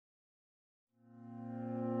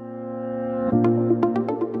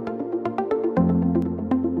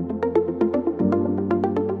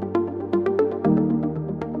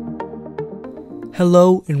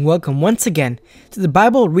Hello and welcome once again to the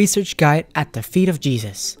Bible Research Guide at the Feet of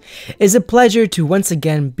Jesus. It's a pleasure to once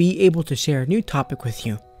again be able to share a new topic with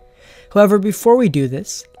you. However, before we do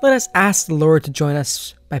this, let us ask the Lord to join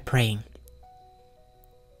us by praying.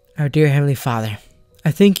 Our dear Heavenly Father,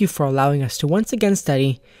 I thank you for allowing us to once again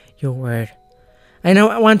study your word.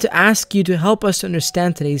 I want to ask you to help us to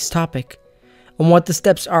understand today's topic and what the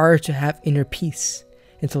steps are to have inner peace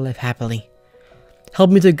and to live happily.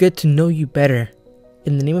 Help me to get to know you better.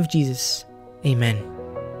 In the name of Jesus, amen.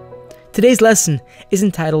 Today's lesson is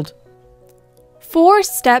entitled 4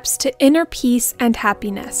 Steps to Inner Peace and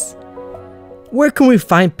Happiness. Where can we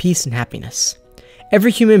find peace and happiness?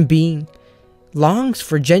 Every human being longs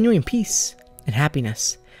for genuine peace and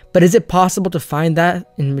happiness. But is it possible to find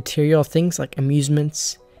that in material things like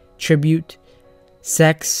amusements, tribute,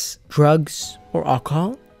 sex, drugs, or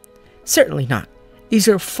alcohol? Certainly not. These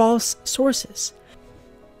are false sources.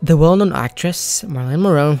 The well-known actress, Marilyn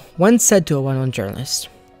Monroe, once said to a well-known journalist,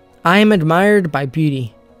 "I am admired by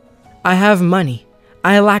beauty. I have money.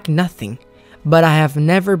 I lack nothing, but I have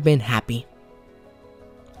never been happy."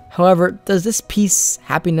 However, does this peace,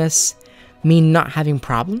 happiness, mean not having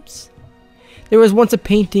problems? There was once a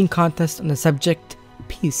painting contest on the subject,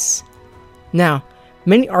 peace. Now,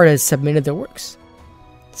 many artists submitted their works.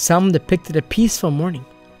 Some depicted a peaceful morning,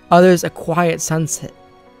 others a quiet sunset,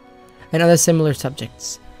 and other similar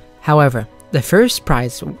subjects. However, the first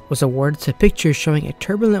prize was awarded to a picture showing a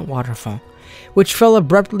turbulent waterfall, which fell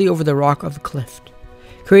abruptly over the rock of the cliff,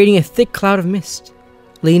 creating a thick cloud of mist.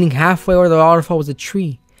 Leaning halfway over the waterfall was a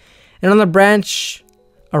tree, and on the branch,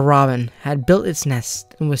 a robin had built its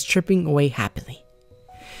nest and was chirping away happily.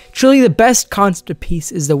 Truly, the best concept of peace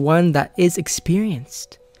is the one that is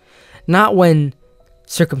experienced, not when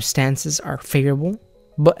circumstances are favorable,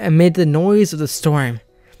 but amid the noise of the storm.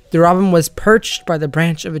 The robin was perched by the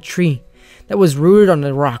branch of a tree that was rooted on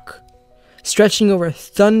the rock, stretching over a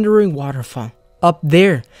thundering waterfall. Up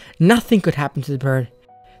there, nothing could happen to the bird.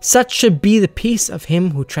 Such should be the peace of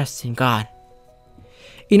him who trusts in God.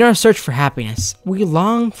 In our search for happiness, we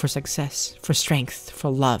long for success, for strength, for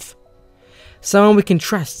love. Someone we can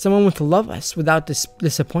trust, someone who will love us without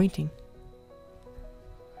disappointing.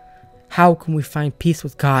 How can we find peace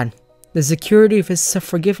with God, the security of His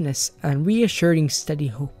forgiveness, and reassuring steady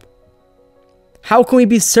hope? How can we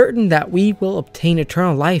be certain that we will obtain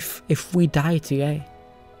eternal life if we die today?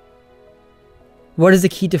 What is the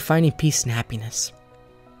key to finding peace and happiness?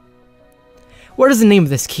 What is the name of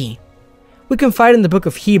this key? We can find it in the book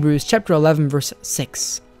of Hebrews, chapter 11, verse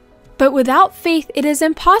 6. But without faith it is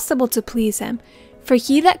impossible to please Him. For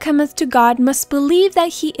he that cometh to God must believe that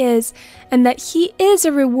He is, and that He is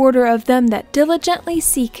a rewarder of them that diligently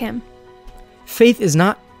seek Him. Faith is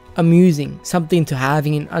not amusing, something to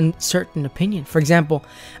having an uncertain opinion. For example,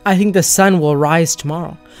 I think the sun will rise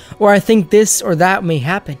tomorrow, or I think this or that may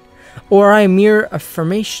happen, or a mere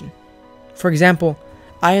affirmation. For example,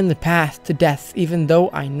 I am the path to death, even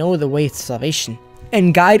though I know the way to salvation,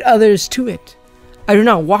 and guide others to it. I do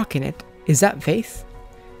not walk in it. Is that faith?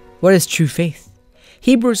 What is true faith?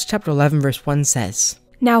 Hebrews chapter 11 verse 1 says,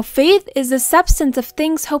 Now faith is the substance of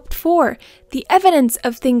things hoped for, the evidence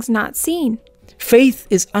of things not seen. Faith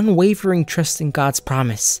is unwavering trust in God's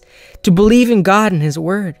promise, to believe in God and His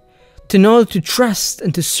word, to know to trust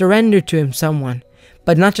and to surrender to Him someone,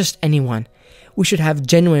 but not just anyone. We should have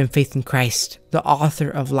genuine faith in Christ, the author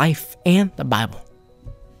of life and the Bible.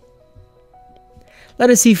 Let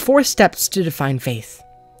us see 4 steps to define faith.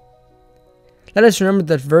 Let us remember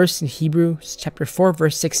that verse in Hebrews chapter 4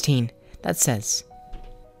 verse 16 that says,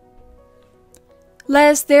 Let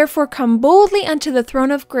us therefore come boldly unto the throne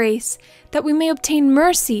of grace, that we may obtain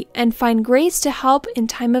mercy and find grace to help in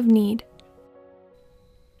time of need.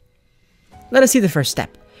 Let us see the first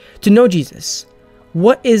step. To know Jesus.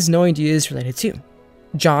 What is knowing Jesus related to?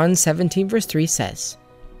 John 17 verse 3 says,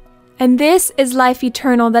 And this is life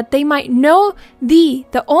eternal, that they might know Thee,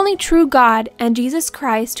 the only true God, and Jesus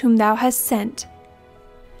Christ, whom Thou hast sent.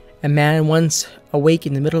 A man once awake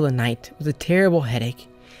in the middle of the night with a terrible headache.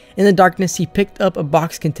 In the darkness, he picked up a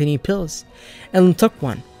box containing pills and took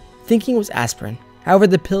one, thinking it was aspirin. However,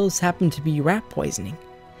 the pills happened to be rat poisoning.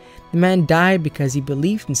 The man died because he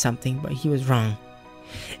believed in something, but he was wrong.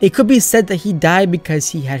 It could be said that he died because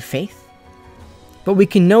he had faith. But we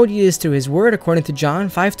can know Jesus through His word according to John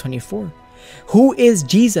 5:24. Who is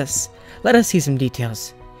Jesus? Let us see some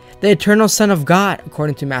details. The eternal Son of God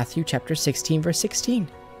according to Matthew chapter 16 verse 16.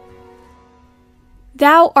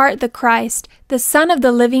 Thou art the Christ, the Son of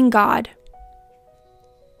the living God.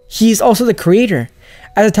 He is also the creator,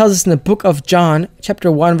 as it tells us in the book of John,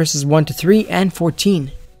 chapter 1, verses 1 to 3 and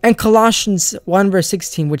 14, and Colossians 1, verse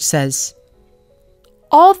 16, which says,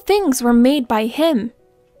 All things were made by him.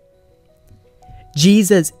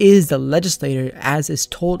 Jesus is the legislator, as is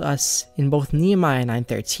told us in both Nehemiah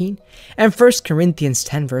 9:13 and 1 Corinthians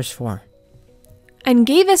 10, verse 4. And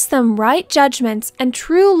gave us them right judgments and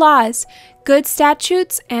true laws, good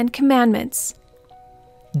statutes and commandments.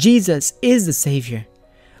 Jesus is the Savior.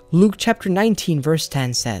 Luke chapter 19, verse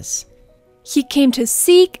 10 says, He came to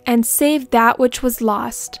seek and save that which was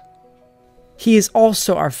lost. He is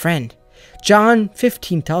also our friend. John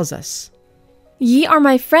 15 tells us, Ye are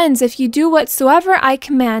my friends if you do whatsoever I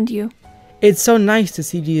command you. It's so nice to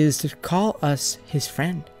see Jesus to call us his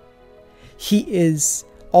friend. He is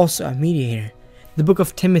also a mediator. The book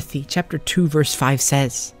of Timothy chapter 2 verse 5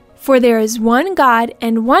 says, For there is one God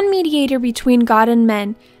and one mediator between God and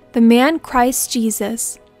men, the man Christ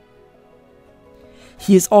Jesus.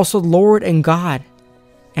 He is also Lord and God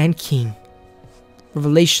and King.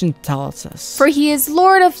 Revelation tells us, For he is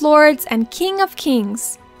Lord of lords and King of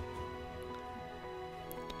kings.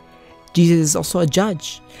 Jesus is also a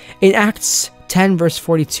judge. In Acts 10 verse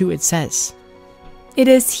 42 it says, It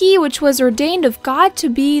is he which was ordained of God to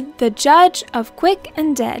be the judge of quick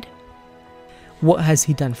and dead. What has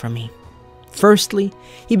he done for me? Firstly,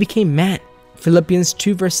 he became man. Philippians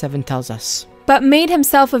 2 verse 7 tells us, But made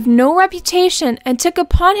himself of no reputation, and took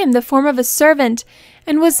upon him the form of a servant,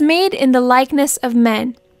 and was made in the likeness of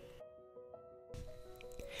men.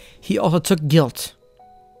 He also took guilt.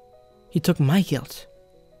 He took my guilt.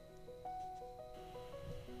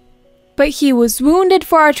 But he was wounded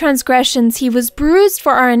for our transgressions, he was bruised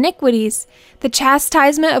for our iniquities. The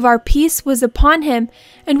chastisement of our peace was upon him,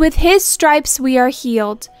 and with his stripes we are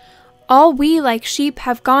healed. All we like sheep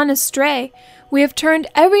have gone astray. We have turned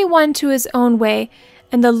every one to his own way,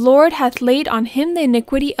 and the Lord hath laid on him the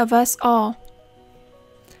iniquity of us all.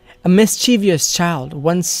 A mischievous child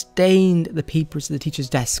once stained the papers of the teacher's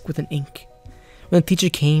desk with an ink. When the teacher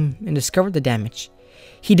came and discovered the damage,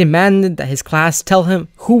 he demanded that his class tell him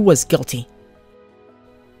who was guilty.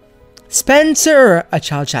 Spencer, a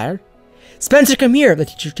child shouted. Spencer, come here, the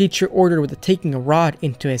teacher ordered with taking a rod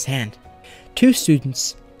into his hand. Two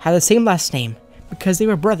students had the same last name because they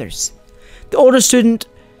were brothers. The older student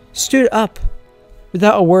stood up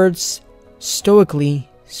without a word, stoically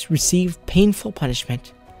received painful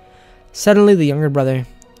punishment. Suddenly the younger brother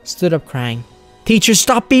stood up crying, Teacher,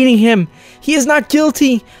 stop beating him! He is not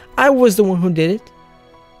guilty! I was the one who did it.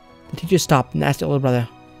 The teacher stopped and asked the older brother,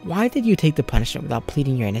 Why did you take the punishment without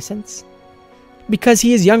pleading your innocence? Because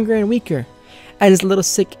he is younger and weaker, and is a little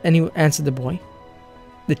sick, and he answered the boy.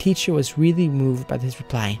 The teacher was really moved by his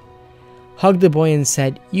reply, hugged the boy and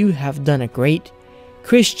said, You have done a great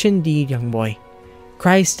Christian deed, young boy.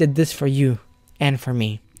 Christ did this for you and for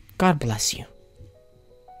me. God bless you.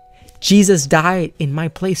 Jesus died in my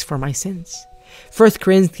place for my sins. 1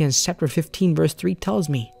 Corinthians chapter 15 verse 3 tells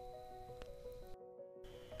me,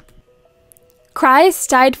 Christ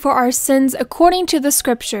died for our sins according to the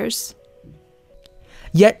Scriptures.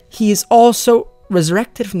 Yet he is also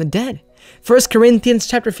resurrected from the dead. 1 Corinthians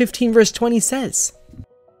chapter 15 verse 20 says,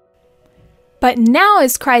 But now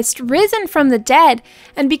is Christ risen from the dead,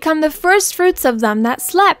 and become the firstfruits of them that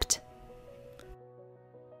slept.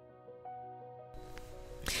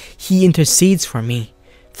 He intercedes for me.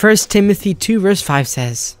 1 Timothy 2 verse 5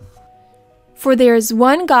 says, For there is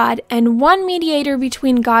one God and one mediator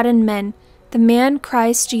between God and men, the man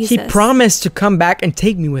Christ Jesus. He promised to come back and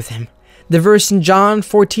take me with him. The verse in John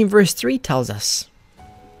 14 verse 3 tells us,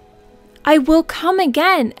 I will come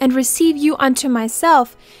again and receive you unto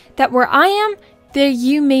myself, that where I am, there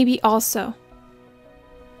you may be also.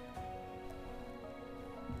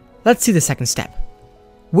 Let's see the second step,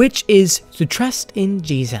 which is to trust in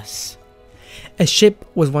Jesus. A ship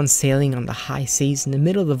was once sailing on the high seas in the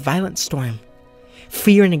middle of a violent storm.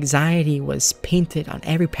 Fear and anxiety was painted on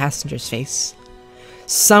every passenger's face.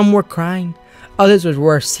 Some were crying, others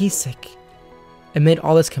were seasick. Amid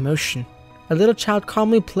all this commotion, a little child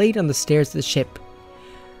calmly played on the stairs of the ship,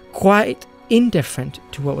 quite indifferent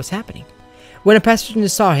to what was happening. When a passenger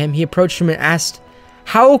saw him, he approached him and asked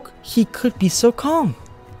how he could be so calm.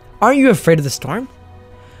 Aren't you afraid of the storm?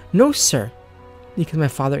 No, sir, because my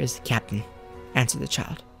father is the captain, answered the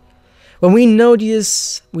child. When we know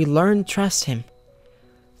Jesus, we learn to trust him.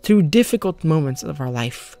 Through difficult moments of our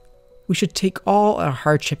life, we should take all our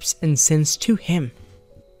hardships and sins to him.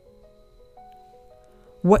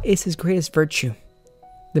 What is his greatest virtue?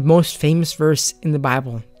 The most famous verse in the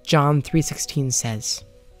Bible, John 3:16 says,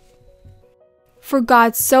 For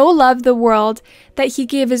God so loved the world that he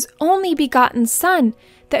gave his only begotten Son,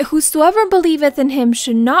 that whosoever believeth in him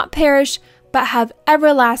should not perish, but have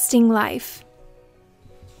everlasting life.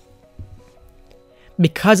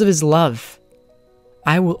 Because of his love,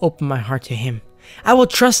 I will open my heart to him. I will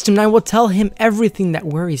trust him and I will tell him everything that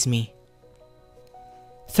worries me.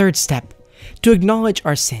 Third step, to acknowledge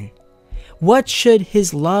our sin. What should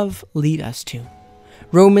his love lead us to?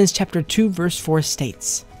 Romans chapter 2 verse 4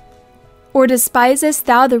 states, Or despisest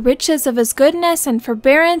thou the riches of his goodness and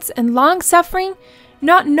forbearance and long-suffering,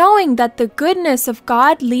 not knowing that the goodness of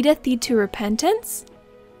God leadeth thee to repentance?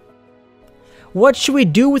 What should we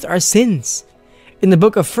do with our sins? In the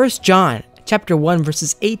book of 1 John chapter 1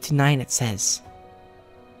 verses 8 to 9 it says,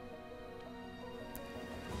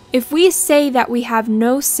 If we say that we have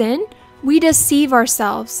no sin, we deceive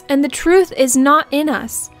ourselves, and the truth is not in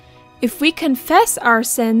us. If we confess our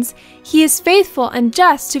sins, he is faithful and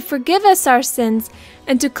just to forgive us our sins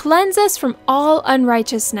and to cleanse us from all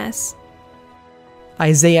unrighteousness.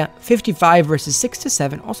 Isaiah 55 verses 6 to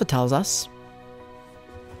 7 also tells us,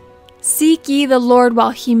 Seek ye the Lord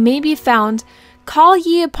while he may be found, call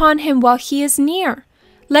ye upon him while he is near.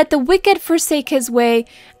 Let the wicked forsake his way,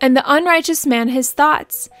 and the unrighteous man his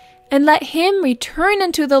thoughts. And let him return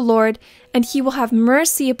unto the Lord, and he will have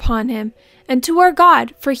mercy upon him, and to our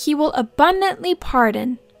God, for he will abundantly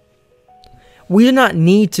pardon. We do not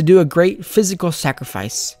need to do a great physical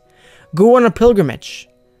sacrifice, go on a pilgrimage,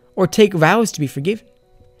 or take vows to be forgiven.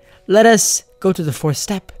 Let us go to the fourth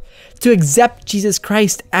step, to accept Jesus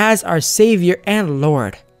Christ as our Savior and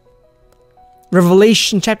Lord.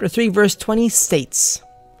 Revelation chapter 3 verse 20 states,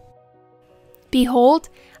 Behold,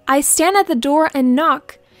 I stand at the door and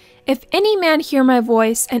knock. If any man hear my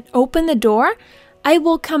voice and open the door, I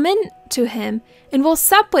will come in to him and will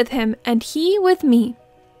sup with him, and he with me.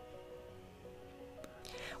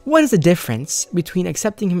 What is the difference between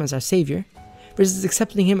accepting him as our Savior versus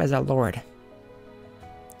accepting him as our Lord?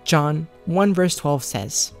 John 1 verse 12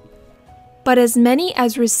 says, But as many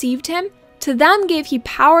as received him, to them gave he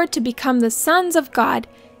power to become the sons of God,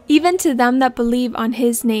 even to them that believe on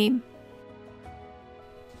his name.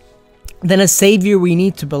 Then as Savior we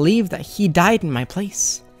need to believe that he died in my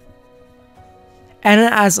place. And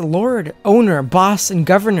as Lord, owner, boss, and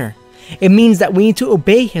governor, it means that we need to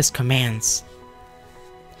obey his commands.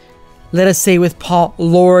 Let us say with Paul,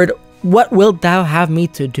 Lord, what wilt thou have me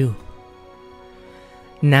to do?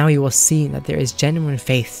 Now you will see that there is genuine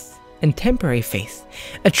faith and temporary faith,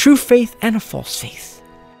 a true faith and a false faith.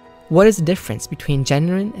 What is the difference between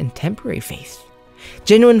genuine and temporary faith?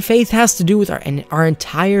 Genuine faith has to do with our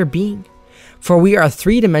entire being, for we are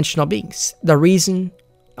three-dimensional beings. The reason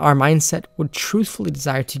our mindset would truthfully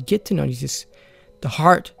desire to get to know Jesus, the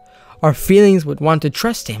heart, our feelings would want to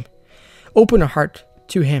trust him, open our heart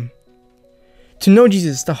to him. To know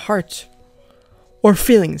Jesus, the heart, or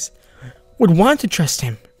feelings, would want to trust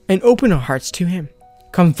him and open our hearts to him.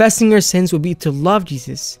 Confessing our sins would be to love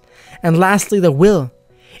Jesus. And lastly, the will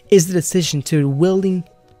is the decision to willing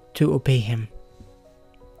to obey him.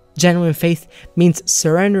 Genuine faith means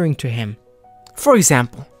surrendering to him. For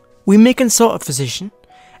example, we may consult a physician,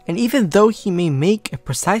 and even though he may make a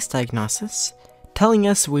precise diagnosis, telling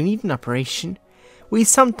us we need an operation, we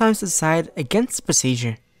sometimes decide against the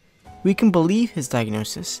procedure. We can believe his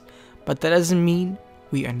diagnosis, but that doesn't mean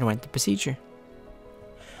we underwent the procedure.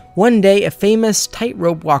 One day, a famous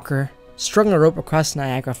tightrope walker strung a rope across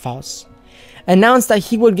Niagara Falls, announced that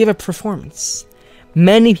he would give a performance.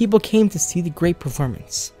 Many people came to see the great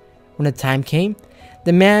performance. When the time came,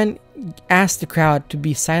 the man asked the crowd to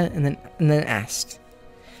be silent and then asked,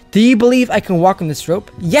 "Do you believe I can walk on this rope?"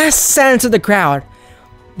 "Yes," answered the crowd.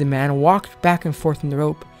 The man walked back and forth on the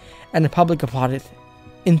rope, and the public applauded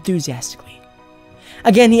enthusiastically.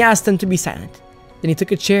 Again, he asked them to be silent. Then he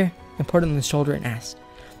took a chair and put it on his shoulder and asked,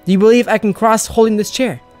 "Do you believe I can cross holding this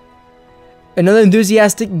chair?" Another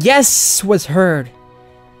enthusiastic "yes" was heard.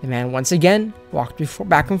 The man once again walked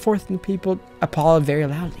back and forth, and the people applauded very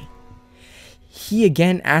loudly. He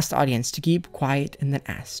again asked the audience to keep quiet and then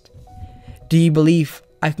asked, "Do you believe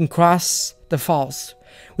I can cross the falls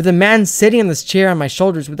with a man sitting on this chair on my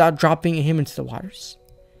shoulders without dropping him into the waters?"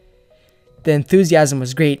 The enthusiasm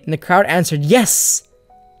was great, and the crowd answered "yes."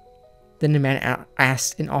 Then the man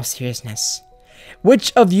asked in all seriousness,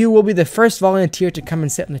 "Which of you will be the first volunteer to come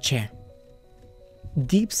and sit on the chair?"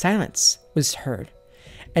 Deep silence was heard,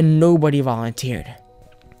 and nobody volunteered.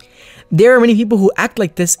 There are many people who act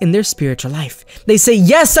like this in their spiritual life. They say,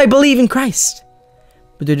 "Yes, I believe in Christ,"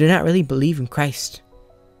 but they do not really believe in Christ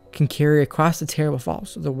can carry across the terrible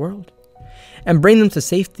falls of the world and bring them to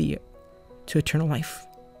safety, to eternal life.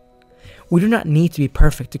 We do not need to be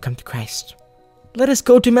perfect to come to Christ. Let us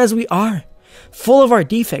go to him as we are, full of our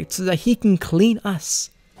defects, so that he can clean us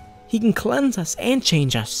He can cleanse us and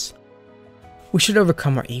change us. We should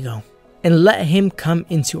overcome our ego and let Him come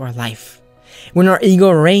into our life. When our ego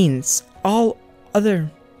reigns, all other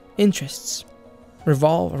interests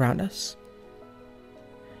revolve around us.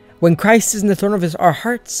 When Christ is in the throne of our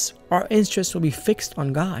hearts, our interests will be fixed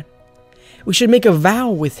on God. We should make a vow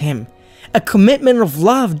with Him, a commitment of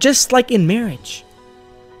love, just like in marriage.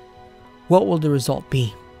 What will the result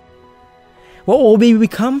be? What will we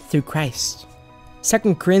become through Christ?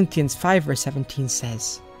 2 Corinthians 5 verse 17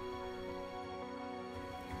 says,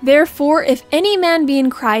 Therefore, if any man be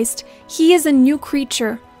in Christ, he is a new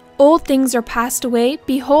creature. Old things are passed away.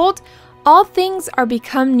 Behold, all things are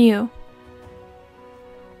become new.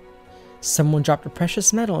 Someone dropped a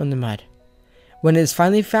precious metal in the mud. When it is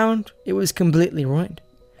finally found, it was completely ruined.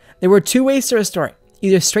 There were two ways to restore it: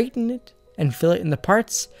 either straighten it and fill it in the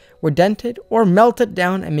parts were dented, or melt it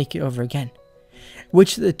down and make it over again.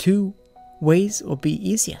 Which of the two ways will be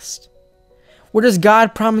easiest? What does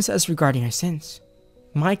God promise us regarding our sins?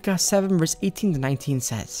 Micah 7 verse 18 to 19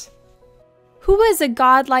 says, Who is a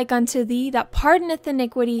God like unto thee, that pardoneth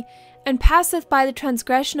iniquity, and passeth by the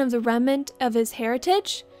transgression of the remnant of his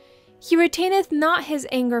heritage? He retaineth not his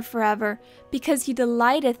anger forever, because he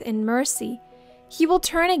delighteth in mercy. He will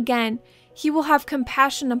turn again, he will have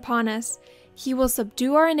compassion upon us. He will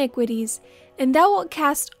subdue our iniquities, and thou wilt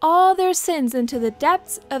cast all their sins into the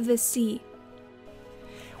depths of the sea.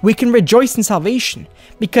 We can rejoice in salvation,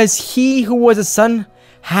 because he who was a son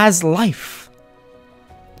has life.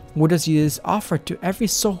 What does Jesus offer to every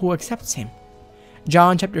soul who accepts Him?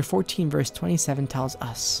 John chapter 14 verse 27 tells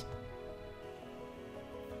us,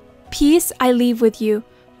 Peace I leave with you,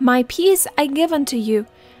 my peace I give unto you.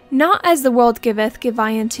 Not as the world giveth, give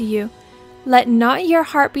I unto you. Let not your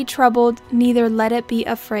heart be troubled, neither let it be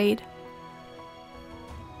afraid.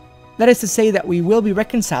 That is to say that we will be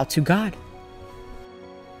reconciled to God.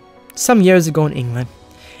 Some years ago in England,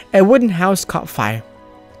 a wooden house caught fire.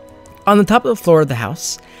 On the top of the floor of the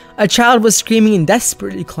house, a child was screaming and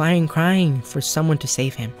desperately crying for someone to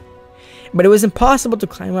save him. But it was impossible to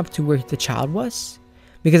climb up to where the child was,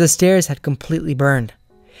 because the stairs had completely burned.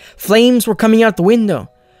 Flames were coming out the window,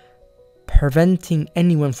 preventing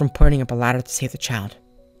anyone from putting up a ladder to save the child.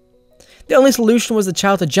 The only solution was the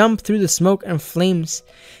child to jump through the smoke and flames,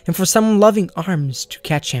 and for some loving arms to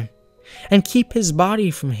catch him and keep his body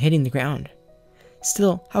from hitting the ground.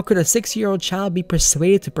 Still, how could a 6-year-old child be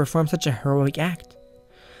persuaded to perform such a heroic act?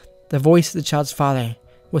 The voice of the child's father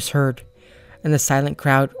was heard, and the silent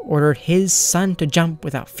crowd ordered his son to jump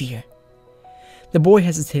without fear. The boy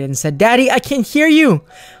hesitated and said, "Daddy, I can hear you,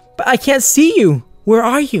 but I can't see you. Where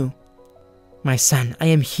are you?" "My son, I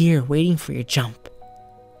am here waiting for your jump."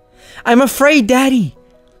 "I'm afraid, Daddy."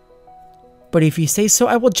 "But if you say so,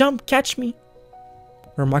 I will jump. Catch me."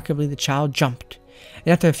 Remarkably, the child jumped,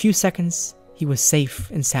 and after a few seconds, he was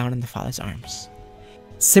safe and sound in the Father's arms.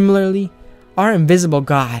 Similarly, our invisible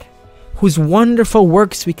God, whose wonderful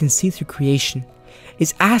works we can see through creation,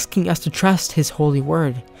 is asking us to trust His holy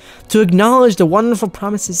word, to acknowledge the wonderful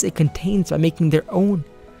promises it contains by making their own,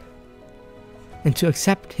 and to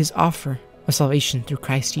accept His offer of salvation through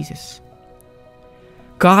Christ Jesus.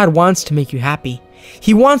 God wants to make you happy.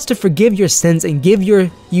 He wants to forgive your sins and give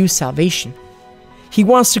you salvation. He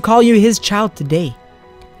wants to call you His child today.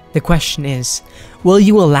 The question is, will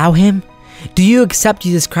you allow Him? Do you accept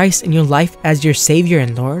Jesus Christ in your life as your Savior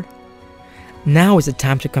and Lord? Now is the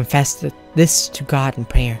time to confess this to God in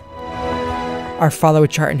prayer. Our Father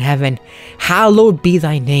which art in heaven, hallowed be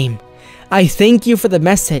thy name. I thank you for the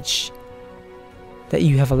message that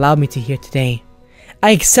you have allowed me to hear today.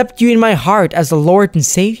 I accept you in my heart as the Lord and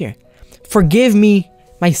Savior. Forgive me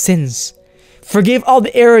my sins. Forgive all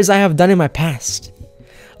the errors I have done in my past.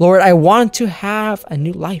 Lord, I want to have a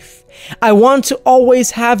new life. I want to always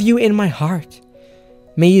have you in my heart.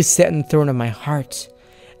 May you sit on the throne of my heart,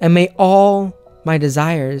 and may all my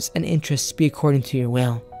desires and interests be according to your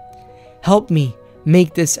will. Help me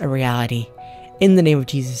make this a reality. In the name of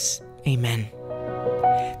Jesus, amen.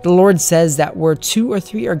 The Lord says that where 2 or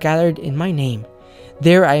 3 are gathered in my name,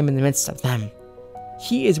 there I am in the midst of them.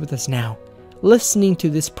 He is with us now, listening to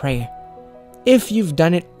this prayer. If you've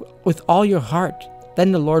done it with all your heart,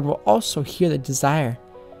 then the Lord will also hear the desire,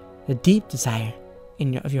 the deep desire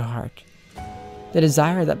of your heart. The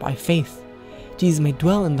desire that by faith, Jesus may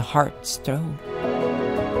dwell in the heart's throne.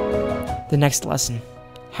 The next lesson,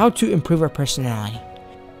 how to improve our personality.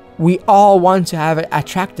 We all want to have an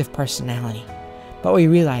attractive personality, but we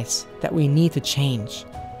realize that we need to change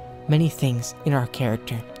many things in our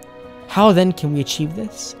character. How then can we achieve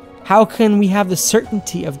this? How can we have the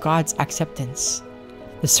certainty of God's acceptance?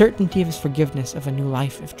 The certainty of His forgiveness, of a new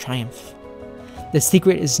life of triumph? The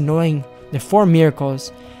secret is knowing the 4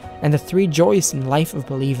 miracles and the 3 joys in the life of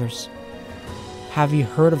believers. Have you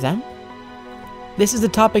heard of them? This is the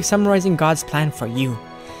topic summarizing God's plan for you.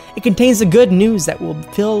 It contains the good news that will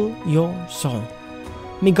fill your soul.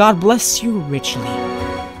 May God bless you richly.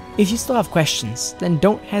 If you still have questions, then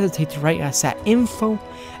don't hesitate to write us at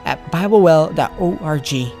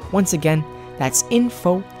info@biblewell.org. Once again, that's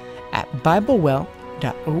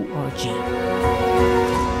info@biblewell.org.